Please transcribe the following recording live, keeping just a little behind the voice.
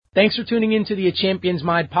Thanks for tuning in to the A Champion's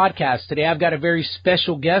Mind podcast. Today I've got a very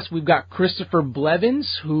special guest. We've got Christopher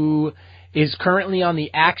Blevins, who is currently on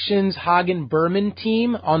the Actions Hagen Berman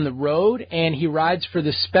team on the road, and he rides for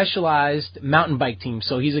the Specialized mountain bike team.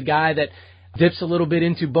 So he's a guy that dips a little bit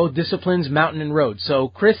into both disciplines, mountain and road. So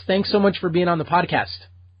Chris, thanks so much for being on the podcast.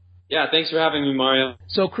 Yeah, thanks for having me, Mario.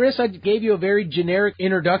 So, Chris, I gave you a very generic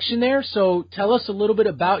introduction there, so tell us a little bit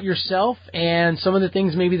about yourself and some of the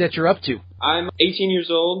things maybe that you're up to. I'm 18 years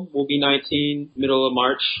old, will be 19, middle of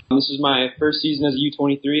March. This is my first season as a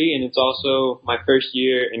U23, and it's also my first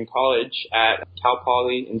year in college at Cal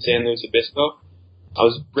Poly in San Luis Obispo. I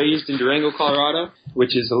was raised in Durango, Colorado,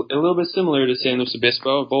 which is a little bit similar to San Luis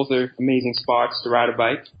Obispo. Both are amazing spots to ride a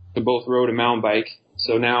bike, to both road and mountain bike.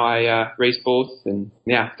 So now I race both and,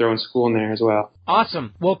 throwing school in there as well.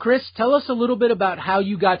 Awesome. Well, Chris, tell us a little bit about how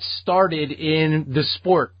you got started in the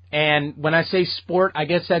sport. And when I say sport, I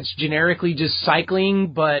guess that's generically just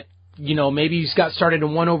cycling, but, maybe you just got started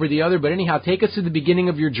in one over the other. But anyhow, take us to the beginning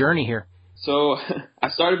of your journey here. So I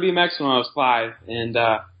started BMX when I was 5, and,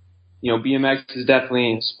 BMX is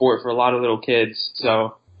definitely a sport for a lot of little kids.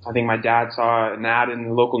 So I think my dad saw an ad in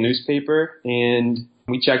the local newspaper, and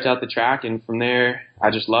we checked out the track, and from there, I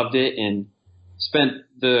just loved it and spent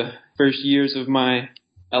the first years of my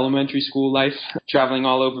elementary school life traveling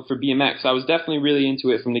all over for BMX. I was definitely really into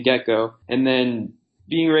it from the get-go. And then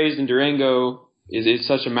being raised in Durango is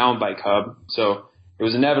such a mountain bike hub, so it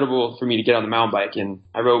was inevitable for me to get on the mountain bike. And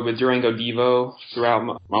I rode with Durango Devo throughout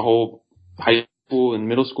my whole high school and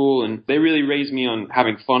middle school, and they really raised me on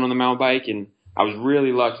having fun on the mountain bike, and I was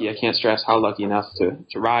really lucky. I can't stress how lucky enough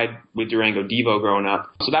to ride with Durango Devo growing up.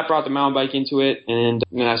 So that brought the mountain bike into it, and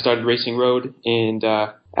then I started racing road. And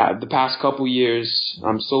the past couple years,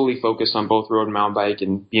 I'm solely focused on both road and mountain bike,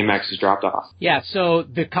 and BMX has dropped off. Yeah, so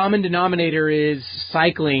the common denominator is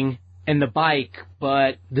cycling and the bike,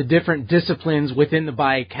 but the different disciplines within the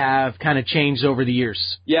bike have kind of changed over the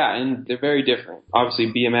years. Yeah, and they're very different.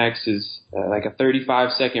 Obviously, BMX is like a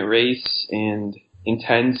 35-second race and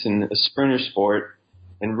intense and a sprinter sport,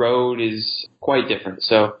 and road is quite different.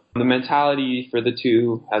 So the mentality for the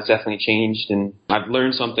two has definitely changed, and I've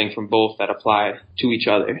learned something from both that apply to each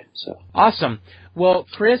other. So awesome. Well,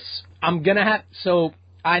 Chris, so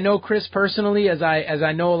I know Chris personally, as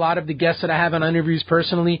I know a lot of the guests that I have on interviews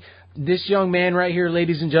personally. This young man right here,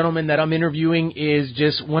 ladies and gentlemen, that I'm interviewing is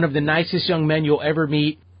just one of the nicest young men you'll ever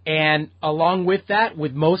meet. And along with that,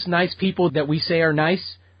 with most nice people that we say are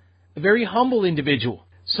nice, a very humble individual.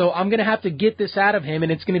 So I'm going to have to get this out of him,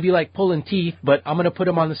 and it's going to be like pulling teeth, but I'm going to put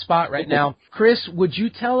him on the spot right now. Chris, would you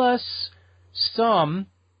tell us some,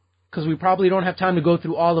 because we probably don't have time to go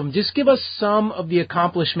through all of them, just give us some of the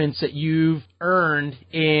accomplishments that you've earned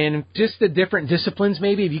in just the different disciplines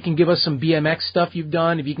maybe. If you can give us some BMX stuff you've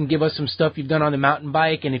done, if you can give us some stuff you've done on the mountain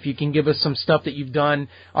bike, and if you can give us some stuff that you've done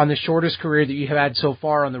on the shortest career that you have had so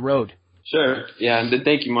far on the road. Sure. Yeah, and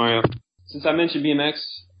thank you, Mario. Since I mentioned BMX,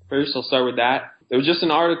 first, I'll start with that. There was just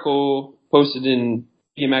an article posted in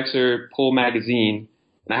BMXer Pull magazine,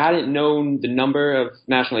 and I hadn't known the number of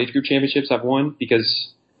national age group championships I've won because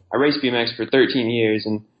I raced BMX for 13 years,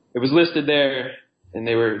 and it was listed there, and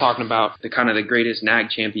they were talking about the greatest NAG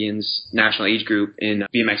champions national age group in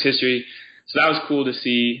BMX history. So that was cool to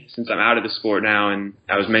see since I'm out of the sport now, and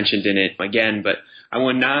I was mentioned in it again. But I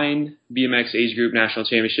won 9 BMX age group national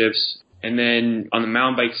championships, and then on the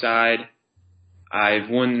mountain bike side, I've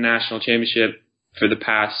won the national championship for the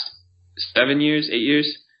past 8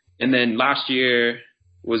 years. And then last year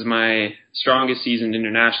was my strongest season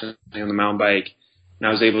internationally on the mountain bike. And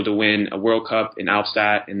I was able to win a World Cup in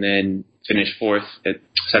Alpstadt and then finish 4th at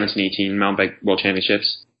 17-18 mountain bike world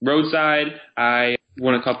championships. Roadside, I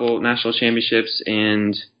won a couple national championships.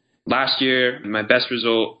 And last year, my best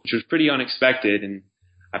result, which was pretty unexpected, and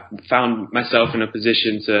I found myself in a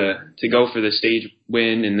position to go for the stage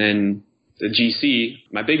win and then the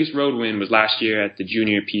GC. My biggest road win was last year at the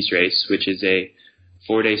Junior Peace Race, which is a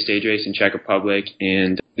 4-day stage race in Czech Republic,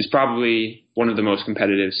 and it's probably one of the most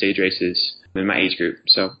competitive stage races in my age group.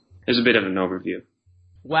 So there's a bit of an overview.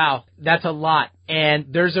 Wow, that's a lot. And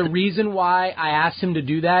there's a reason why I asked him to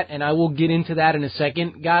do that, and I will get into that in a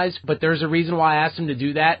second, guys, but there's a reason why I asked him to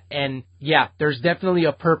do that, and yeah, there's definitely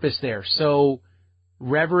a purpose there. So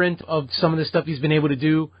reverent of some of the stuff he's been able to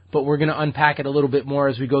do, but we're going to unpack it a little bit more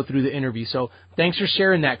as we go through the interview. So thanks for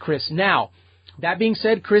sharing that, Chris. Now, that being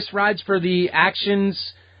said, Chris rides for the Action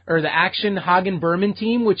Hagen Berman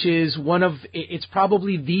team, which is it's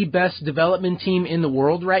probably the best development team in the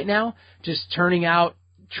world right now, just turning out.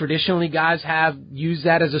 Traditionally, guys have used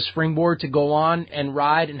that as a springboard to go on and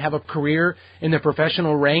ride and have a career in the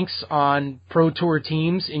professional ranks on pro tour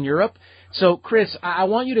teams in Europe. So, Chris, I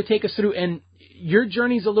want you to take us through, and your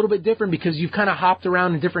journey's a little bit different because you've kind of hopped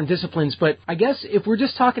around in different disciplines. But I guess if we're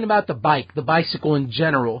just talking about the bicycle in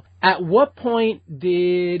general, at what point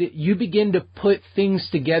did you begin to put things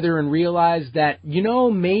together and realize that,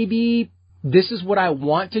 maybe this is what I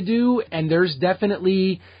want to do, and there's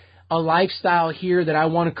definitely a lifestyle here that I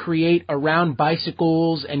want to create around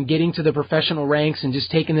bicycles and getting to the professional ranks and just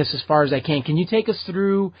taking this as far as I can? Can you take us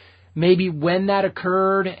through maybe when that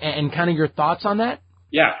occurred and kind of your thoughts on that?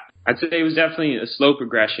 Yeah, I'd say it was definitely a slow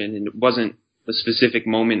progression, and it wasn't a specific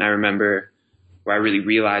moment I remember where I really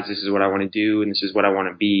realized this is what I want to do and this is what I want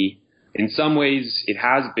to be. In some ways, it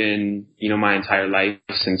has been, my entire life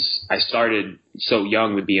since I started so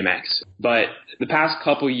young with BMX. But the past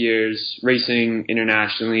couple years, racing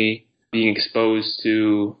internationally, being exposed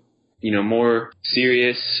to, more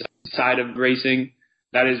serious side of racing,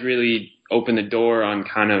 that has really opened the door on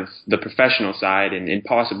kind of the professional side and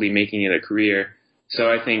possibly making it a career.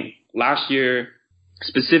 So I think last year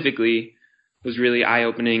specifically was really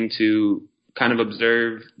eye-opening to kind of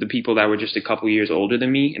observe the people that were just a couple years older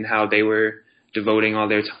than me and how they were devoting all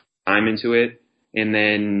their time into it. And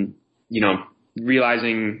then,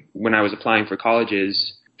 realizing when I was applying for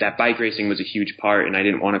colleges that bike racing was a huge part and I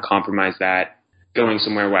didn't want to compromise that going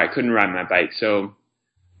somewhere where I couldn't ride my bike. So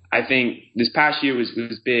I think this past year was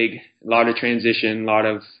big, a lot of transition, a lot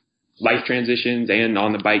of life transitions and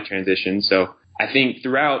on the bike transition. So I think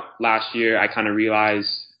throughout last year, I kind of realized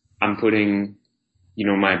I'm putting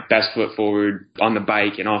my best foot forward on the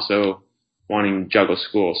bike and also wanting to juggle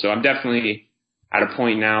school. So I'm definitely at a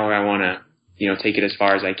point now where I want to, take it as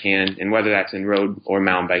far as I can, and whether that's in road or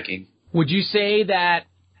mountain biking. Would you say that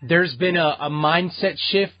there's been a mindset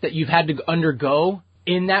shift that you've had to undergo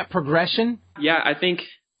in that progression? Yeah, I think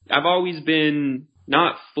I've always been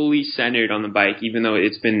not fully centered on the bike, even though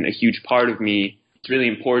it's been a huge part of me. It's really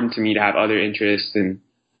important to me to have other interests and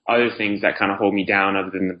other things that kind of hold me down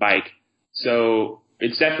other than the bike. So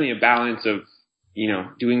it's definitely a balance of,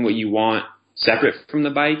 doing what you want separate from the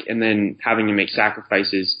bike and then having to make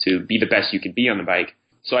sacrifices to be the best you could be on the bike.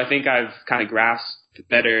 So I think I've kind of grasped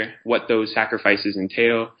better what those sacrifices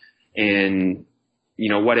entail and,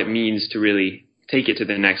 what it means to really take it to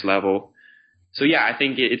the next level. So yeah, I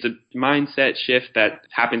think it's a mindset shift that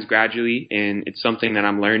happens gradually, and it's something that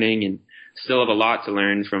I'm learning and still have a lot to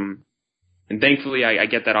learn from. And thankfully, I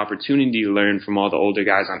get that opportunity to learn from all the older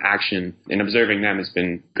guys on Action, and observing them has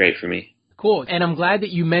been great for me. Cool. And I'm glad that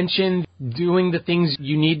you mentioned doing the things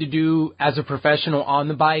you need to do as a professional on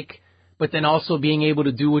the bike, but then also being able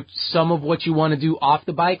to do some of what you want to do off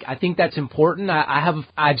the bike. I think that's important.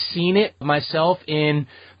 I've seen it myself in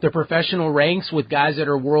the professional ranks with guys that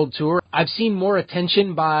are world tour. I've seen more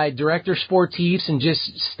attention by director sportifs and just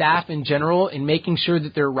staff in general in making sure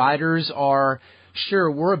that their riders are,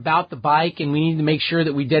 sure, we're about the bike and we need to make sure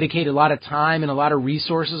that we dedicate a lot of time and a lot of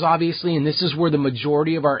resources, obviously, and this is where the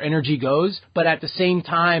majority of our energy goes. But at the same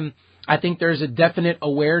time, I think there's a definite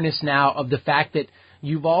awareness now of the fact that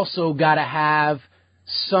you've also got to have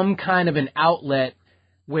some kind of an outlet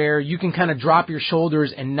where you can kind of drop your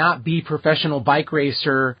shoulders and not be professional bike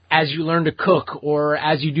racer as you learn to cook or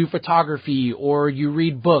as you do photography or you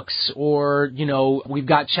read books or, we've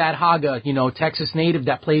got Chad Haga, Texas native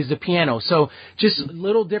that plays the piano. So just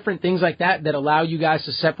little different things like that allow you guys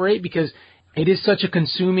to separate, because it is such a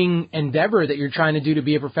consuming endeavor that you're trying to do to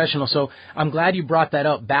be a professional. So I'm glad you brought that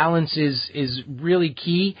up. Balance is really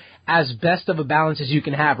key, as best of a balance as you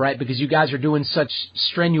can have, right? Because you guys are doing such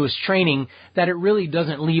strenuous training that it really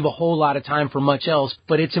doesn't leave a whole lot of time for much else.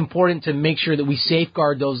 But it's important to make sure that we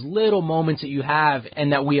safeguard those little moments that you have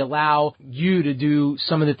and that we allow you to do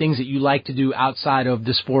some of the things that you like to do outside of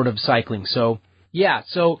the sport of cycling. So, yeah.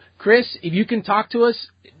 So, Chris, if you can talk to us,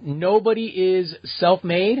 nobody is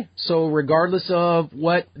self-made. So regardless of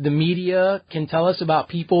what the media can tell us about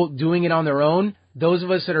people doing it on their own, those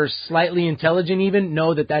of us that are slightly intelligent even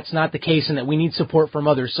know that that's not the case and that we need support from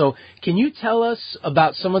others. So can you tell us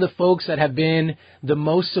about some of the folks that have been the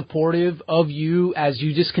most supportive of you as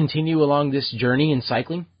you just continue along this journey in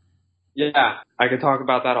cycling? Yeah, I could talk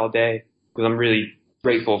about that all day because I'm really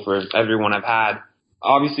grateful for everyone I've had.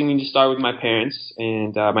 Obviously, we need to start with my parents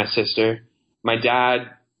and my sister. My dad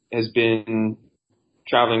has been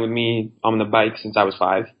traveling with me on the bike since I was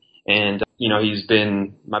 5. And, he's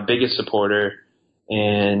been my biggest supporter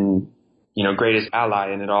and, greatest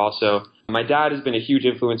ally in it all. So my dad has been a huge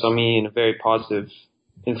influence on me and a very positive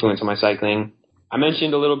influence on my cycling. I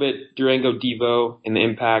mentioned a little bit Durango Devo and the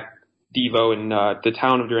impact Devo and the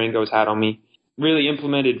town of Durango has had on me. Really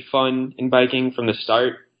implemented fun in biking from the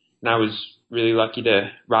start. And I was really lucky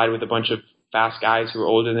to ride with a bunch of fast guys who were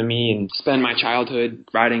older than me and spend my childhood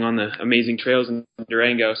riding on the amazing trails in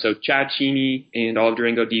Durango. So Chad Cheney and all of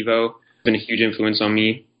Durango Devo have been a huge influence on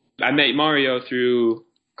me. I met Mario through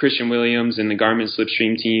Christian Williams and the Garmin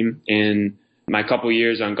Slipstream team, and my couple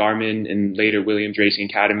years on Garmin and later Williams Racing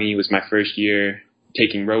Academy was my first year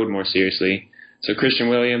taking road more seriously. So Christian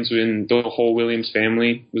Williams and the whole Williams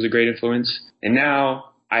family was a great influence. And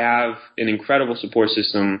now I have an incredible support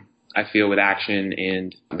system, I feel, with Action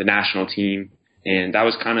and the national team. And that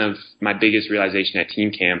was kind of my biggest realization at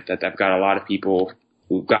team camp, that I've got a lot of people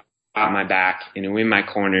who got my back and who are in my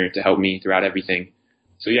corner to help me throughout everything.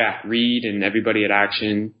 So yeah, Reed and everybody at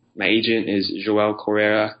Action. My agent is Joel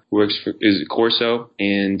Correa, who is Corso,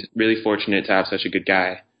 and really fortunate to have such a good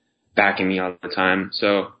guy backing me all the time.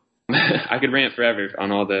 So I could rant forever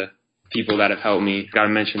on all the people that have helped me. Got to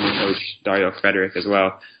mention my coach, Dario Frederick, as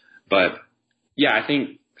well. But yeah, I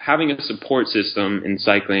think having a support system in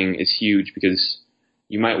cycling is huge, because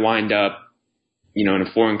you might wind up, in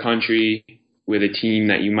a foreign country with a team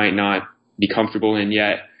that you might not be comfortable in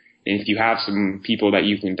yet. And if you have some people that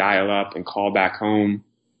you can dial up and call back home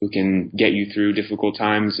who can get you through difficult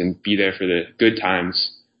times and be there for the good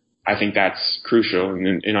times, I think that's crucial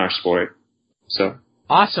in our sport. So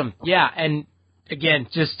awesome. Yeah. And again,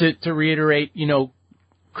 just to reiterate,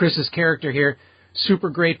 Chris's character here, super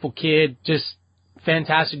grateful kid, just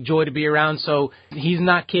fantastic joy to be around. So he's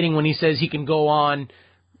not kidding when he says he can go on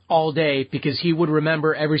all day, because he would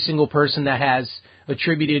remember every single person that has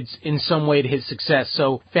attributed in some way to his success.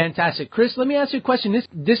 So fantastic. Chris, let me ask you a question.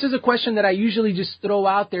 This is a question that I usually just throw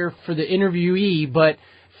out there for the interviewee, but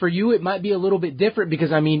for you it might be a little bit different, because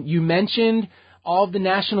you mentioned all of the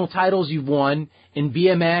national titles you've won in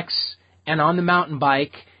BMX and on the mountain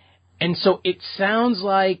bike. And so it sounds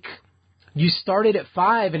like you started at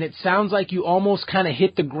 5, and it sounds like you almost kind of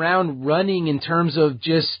hit the ground running in terms of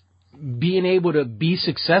just being able to be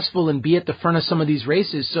successful and be at the front of some of these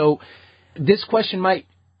races. So this question might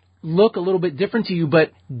look a little bit different to you,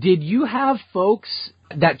 but did you have folks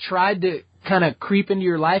that tried to kind of creep into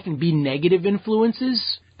your life and be negative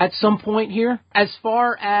influences at some point here? As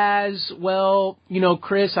far as, well,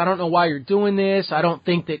 Chris, I don't know why you're doing this. I don't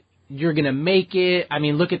think that you're going to make it.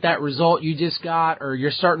 Look at that result you just got, or you're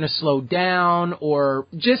starting to slow down, or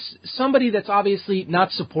just somebody that's obviously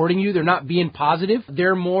not supporting you. They're not being positive.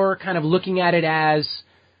 They're more kind of looking at it as,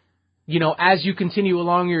 as you continue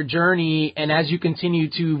along your journey and as you continue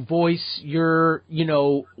to voice your,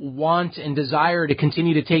 want and desire to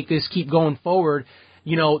continue to take this, keep going forward,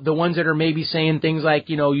 the ones that are maybe saying things like,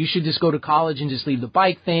 you should just go to college and just leave the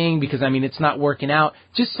bike thing because, it's not working out.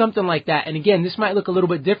 Just something like that. And again, this might look a little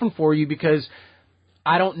bit different for you, because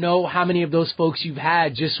I don't know how many of those folks you've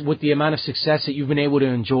had just with the amount of success that you've been able to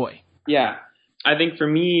enjoy. Yeah. I think for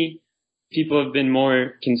me, people have been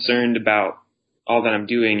more concerned about all that I'm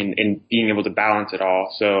doing and being able to balance it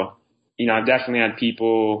all. So, I've definitely had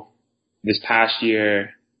people this past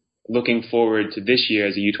year looking forward to this year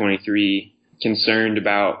as a U23 concerned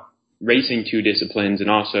about racing 2 disciplines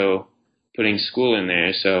and also putting school in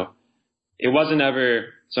there. So it wasn't ever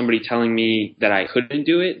somebody telling me that I couldn't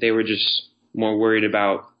do it. They were just more worried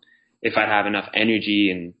about if I'd have enough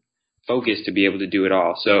energy and focus to be able to do it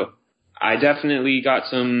all. So I definitely got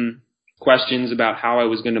some questions about how I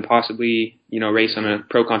was going to possibly, race on a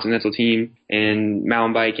pro continental team and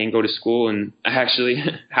mountain bike and go to school. And I actually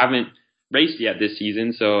haven't raced yet this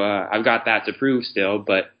season. So I've got that to prove still,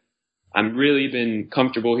 but I've really been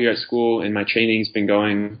comfortable here at school and my training's been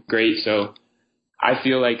going great. So I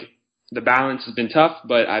feel like the balance has been tough,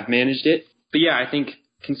 but I've managed it. But yeah, I think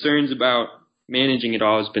concerns about managing it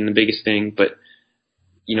all has been the biggest thing. But,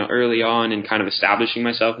 early on and kind of establishing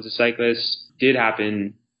myself as a cyclist did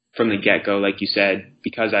happen from the get-go, like you said,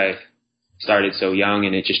 because I started so young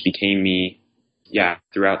and it just became me,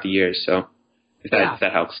 throughout the years. So if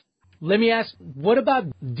that helps. Let me ask, what about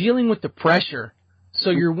dealing with the pressure? So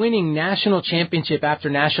you're winning national championship after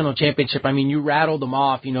national championship. You rattled them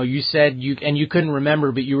off. You said you couldn't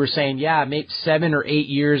remember, but you were saying, maybe 7 or 8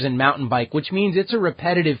 years in mountain bike, which means it's a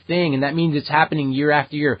repetitive thing, and that means it's happening year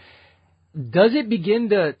after year. Does it begin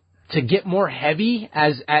to get more heavy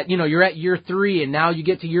you're at year 3 and now you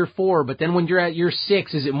get to year 4, but then when you're at year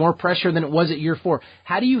 6, is it more pressure than it was at year 4?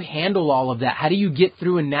 How do you handle all of that? How do you get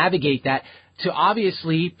through and navigate that to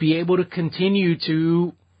obviously be able to continue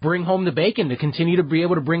to bring home the bacon, to continue to be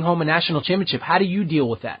able to bring home a national championship? How do you deal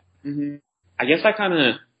with that? Mm-hmm. I guess I kind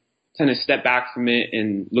of step back from it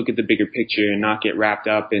and look at the bigger picture and not get wrapped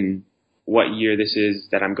up in what year this is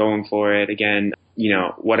that I'm going for it again,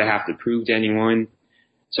 what I have to prove to anyone.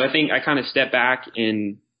 So I think I kind of step back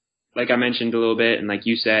and, like I mentioned a little bit, and like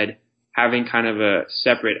you said, having kind of a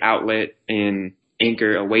separate outlet and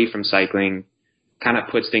anchor away from cycling kind of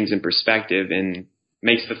puts things in perspective and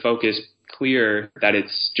makes the focus clear that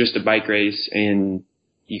it's just a bike race and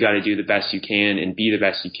you got to do the best you can and be the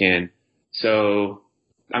best you can. So,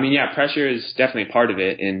 I mean, yeah, pressure is definitely a part of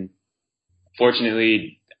it. And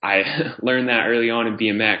fortunately, I learned that early on in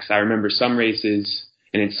BMX. I remember some races,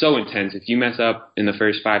 and it's so intense. If you mess up in the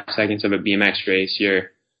first 5 seconds of a BMX race,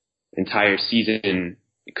 your entire season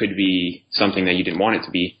could be something that you didn't want it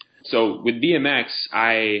to be. So with BMX,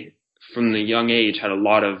 I, from the young age, had a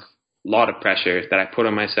lot of pressure that I put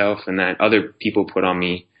on myself and that other people put on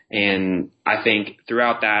me. And I think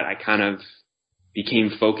throughout that, I kind of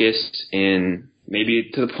became focused, and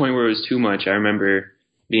maybe to the point where it was too much. I remember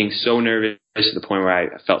being so nervous to the point where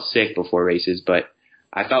I felt sick before races, but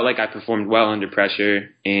I felt like I performed well under pressure,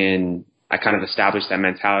 and I kind of established that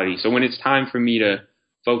mentality. So when it's time for me to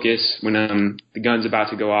focus, when the gun's about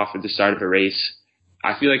to go off at the start of a race,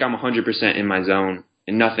 I feel like I'm 100% in my zone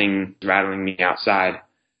and nothing rattling me outside.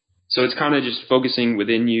 So it's kind of just focusing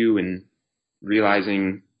within you and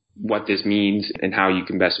realizing what this means and how you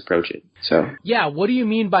can best approach it. So yeah, what do you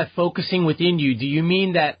mean by focusing within you? Do you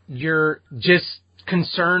mean that you're just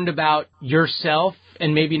concerned about yourself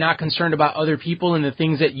and maybe not concerned about other people and the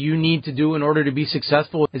things that you need to do in order to be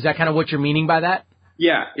successful? Is that kind of what you're meaning by that?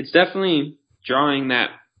 Yeah, it's definitely drawing that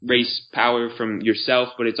race power from yourself,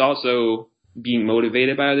 but it's also being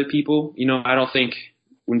motivated by other people. You know, I don't think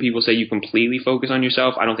when people say you completely focus on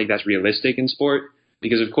yourself, I don't think that's realistic in sport,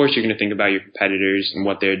 because of course you're going to think about your competitors and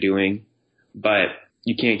what they're doing, but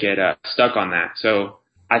you can't get stuck on that. So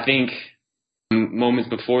I think moments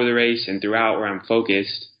before the race and throughout where I'm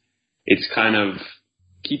focused, it's kind of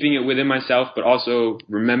keeping it within myself, but also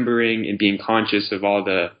remembering and being conscious of all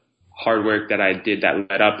the hard work that I did that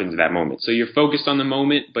led up into that moment. So you're focused on the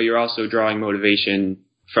moment, but you're also drawing motivation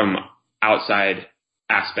from outside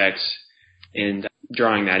aspects and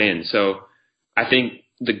drawing that in. So I think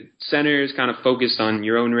the center is kind of focused on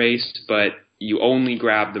your own race, but you only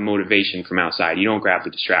grab the motivation from outside. You don't grab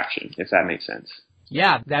the distraction, if that makes sense.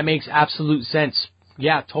 Yeah, that makes absolute sense.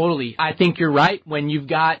 Yeah, totally. I think you're right. When you've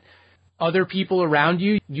got other people around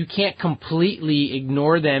you, you can't completely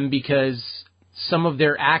ignore them because some of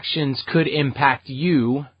their actions could impact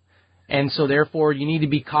you. And so therefore you need to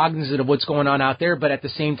be cognizant of what's going on out there. But at the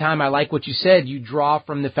same time, I like what you said. You draw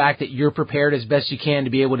from the fact that you're prepared as best you can to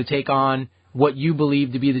be able to take on what you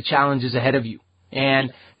believe to be the challenges ahead of you.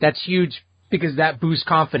 And that's huge because that boosts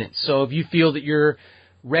confidence. So if you feel that you're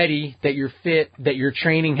ready, that you're fit, that your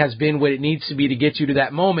training has been what it needs to be to get you to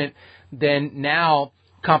that moment, then now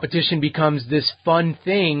competition becomes this fun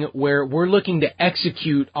thing where we're looking to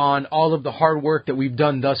execute on all of the hard work that we've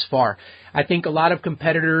done thus far. I think a lot of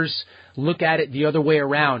competitors look at it the other way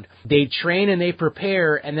around. They train and they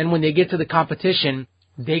prepare, and then when they get to the competition,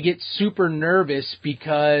 they get super nervous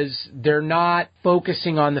because they're not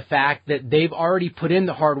focusing on the fact that they've already put in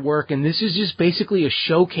the hard work, and this is just basically a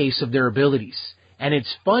showcase of their abilities. And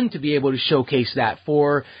it's fun to be able to showcase that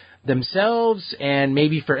for themselves and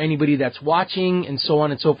maybe for anybody that's watching and so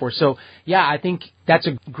on and so forth. So, yeah, I think that's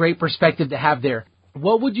a great perspective to have there.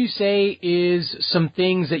 What would you say is some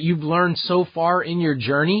things that you've learned so far in your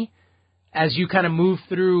journey as you kind of move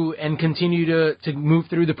through and continue to move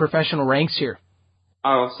through the professional ranks here?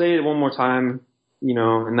 I'll say it one more time,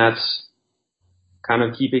 and that's kind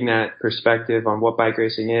of keeping that perspective on what bike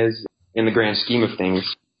racing is in the grand scheme of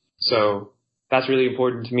things. So that's really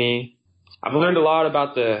important to me. I've learned a lot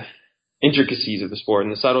about the intricacies of the sport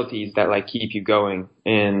and the subtleties that keep you going,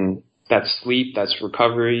 and that's sleep, that's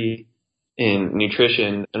recovery, and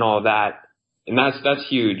nutrition, and all of that. And that's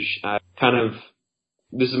huge.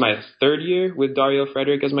 This is my third year with Dario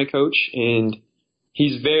Frederick as my coach, and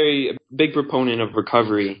he's a big proponent of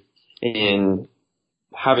recovery and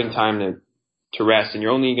having time to rest, and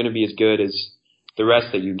you're only going to be as good as the rest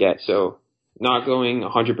that you get. So not going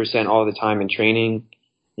 100% all the time in training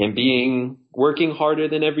and working harder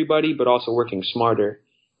than everybody, but also working smarter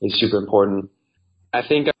is super important. I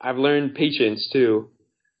think I've learned patience too.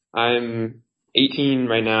 I'm 18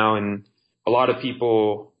 right now, and a lot of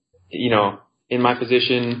people, in my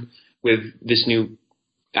position with this new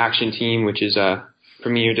action team, which is a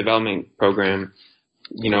premier development program,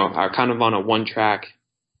 are kind of on a one-track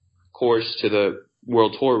course to the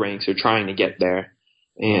World Tour ranks or trying to get there.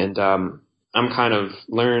 And I'm kind of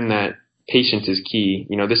learned that patience is key.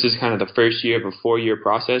 This is kind of the first year of a 4-year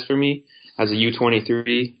process for me. As a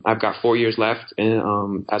U23, I've got 4 years left,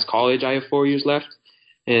 and as college, I have 4 years left.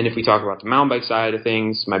 And if we talk about the mountain bike side of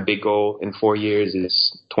things, my big goal in 4 years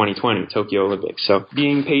is 2020, Tokyo Olympics. So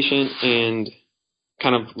being patient and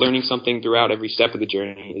kind of learning something throughout every step of the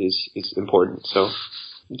journey is important. So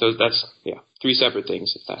that's 3 separate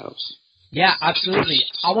things, if that helps. Yeah, absolutely.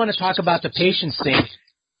 I want to talk about the patience thing.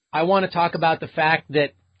 I want to talk about the fact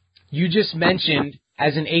that you just mentioned,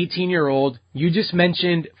 as an 18-year-old, you just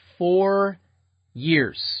mentioned 4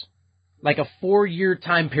 years, like a 4-year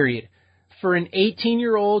time period. For an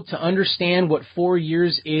 18-year-old to understand what 4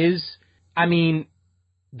 years is, I mean,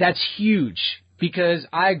 that's huge, because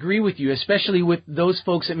I agree with you, especially with those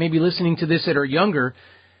folks that may be listening to this that are younger.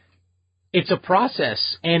 It's a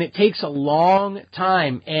process, and it takes a long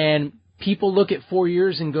time, and people look at 4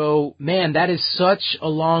 years and go, man, that is such a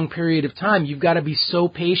long period of time. You've got to be so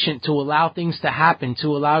patient to allow things to happen, to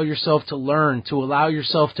allow yourself to learn, to allow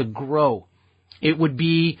yourself to grow. It would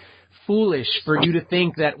be foolish for you to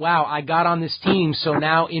think that, wow, I got on this team, so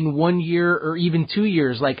now in 1 year or even 2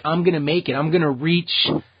 years, like, I'm going to make it. I'm going to reach,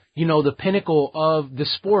 the pinnacle of the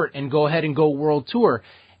sport and go ahead and go world tour.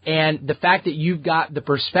 And the fact that you've got the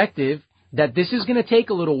perspective that this is going to take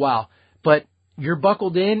a little while, but you're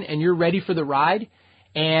buckled in and you're ready for the ride.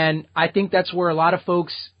 And I think that's where a lot of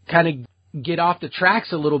folks kind of get off the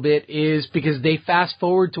tracks a little bit, is because they fast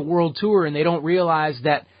forward to world tour and they don't realize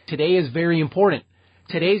that today is very important.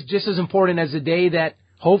 Today's just as important as the day that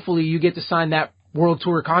hopefully you get to sign that world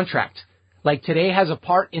tour contract. Like, today has a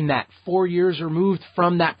part in that. 4 years removed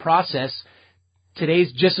from that process,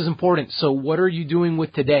 today's just as important. So what are you doing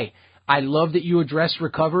with today? I love that you address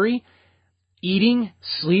recovery, eating,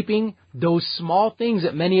 sleeping, those small things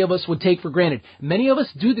that many of us would take for granted. Many of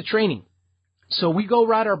us do the training. So we go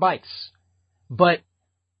ride our bikes. But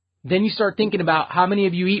then you start thinking about how many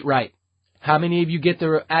of you eat right? How many of you get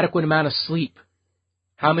the adequate amount of sleep?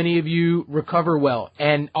 How many of you recover well?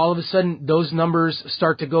 And all of a sudden, those numbers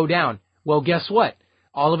start to go down. Well, guess what?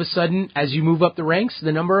 All of a sudden, as you move up the ranks,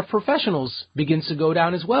 the number of professionals begins to go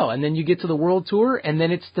down as well. And then you get to the world tour, and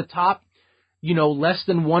then it's the top, less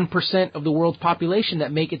than 1% of the world's population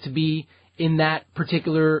that make it to be in that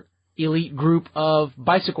particular elite group of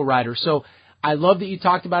bicycle riders. So I love that you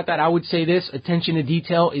talked about that. I would say this: attention to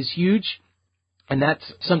detail is huge, and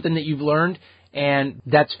that's something that you've learned, and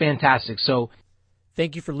that's fantastic. So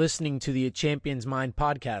thank you for listening to the Champion's Mind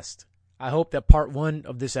podcast. I hope that part 1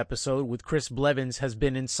 of this episode with Chris Blevins has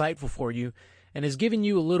been insightful for you and has given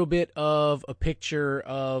you a little bit of a picture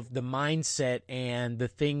of the mindset and the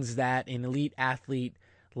things that an elite athlete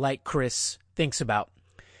like Chris thinks about.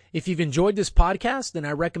 If you've enjoyed this podcast, then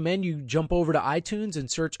I recommend you jump over to iTunes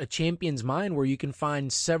and search A Champion's Mind, where you can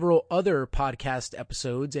find several other podcast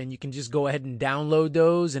episodes, and you can just go ahead and download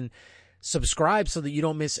those and subscribe so that you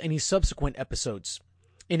don't miss any subsequent episodes.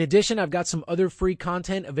 In addition, I've got some other free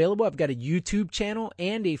content available. I've got a YouTube channel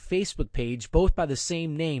and a Facebook page, both by the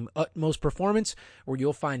same name, Utmost Performance, where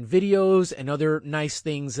you'll find videos and other nice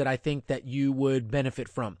things that I think that you would benefit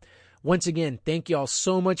from. Once again, thank you all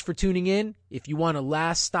so much for tuning in. If you want a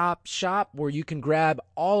last stop shop where you can grab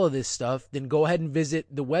all of this stuff, then go ahead and visit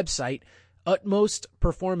the website,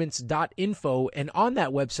 utmostperformance.info, and on that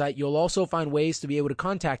website you'll also find ways to be able to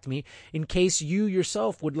contact me in case you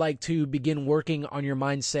yourself would like to begin working on your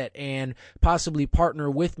mindset and possibly partner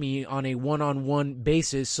with me on a one-on-one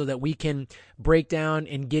basis so that we can break down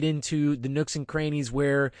and get into the nooks and crannies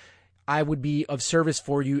where I would be of service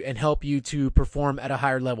for you and help you to perform at a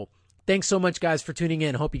higher level. Thanks so much, guys, for tuning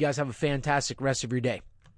in. Hope you guys have a fantastic rest of your day.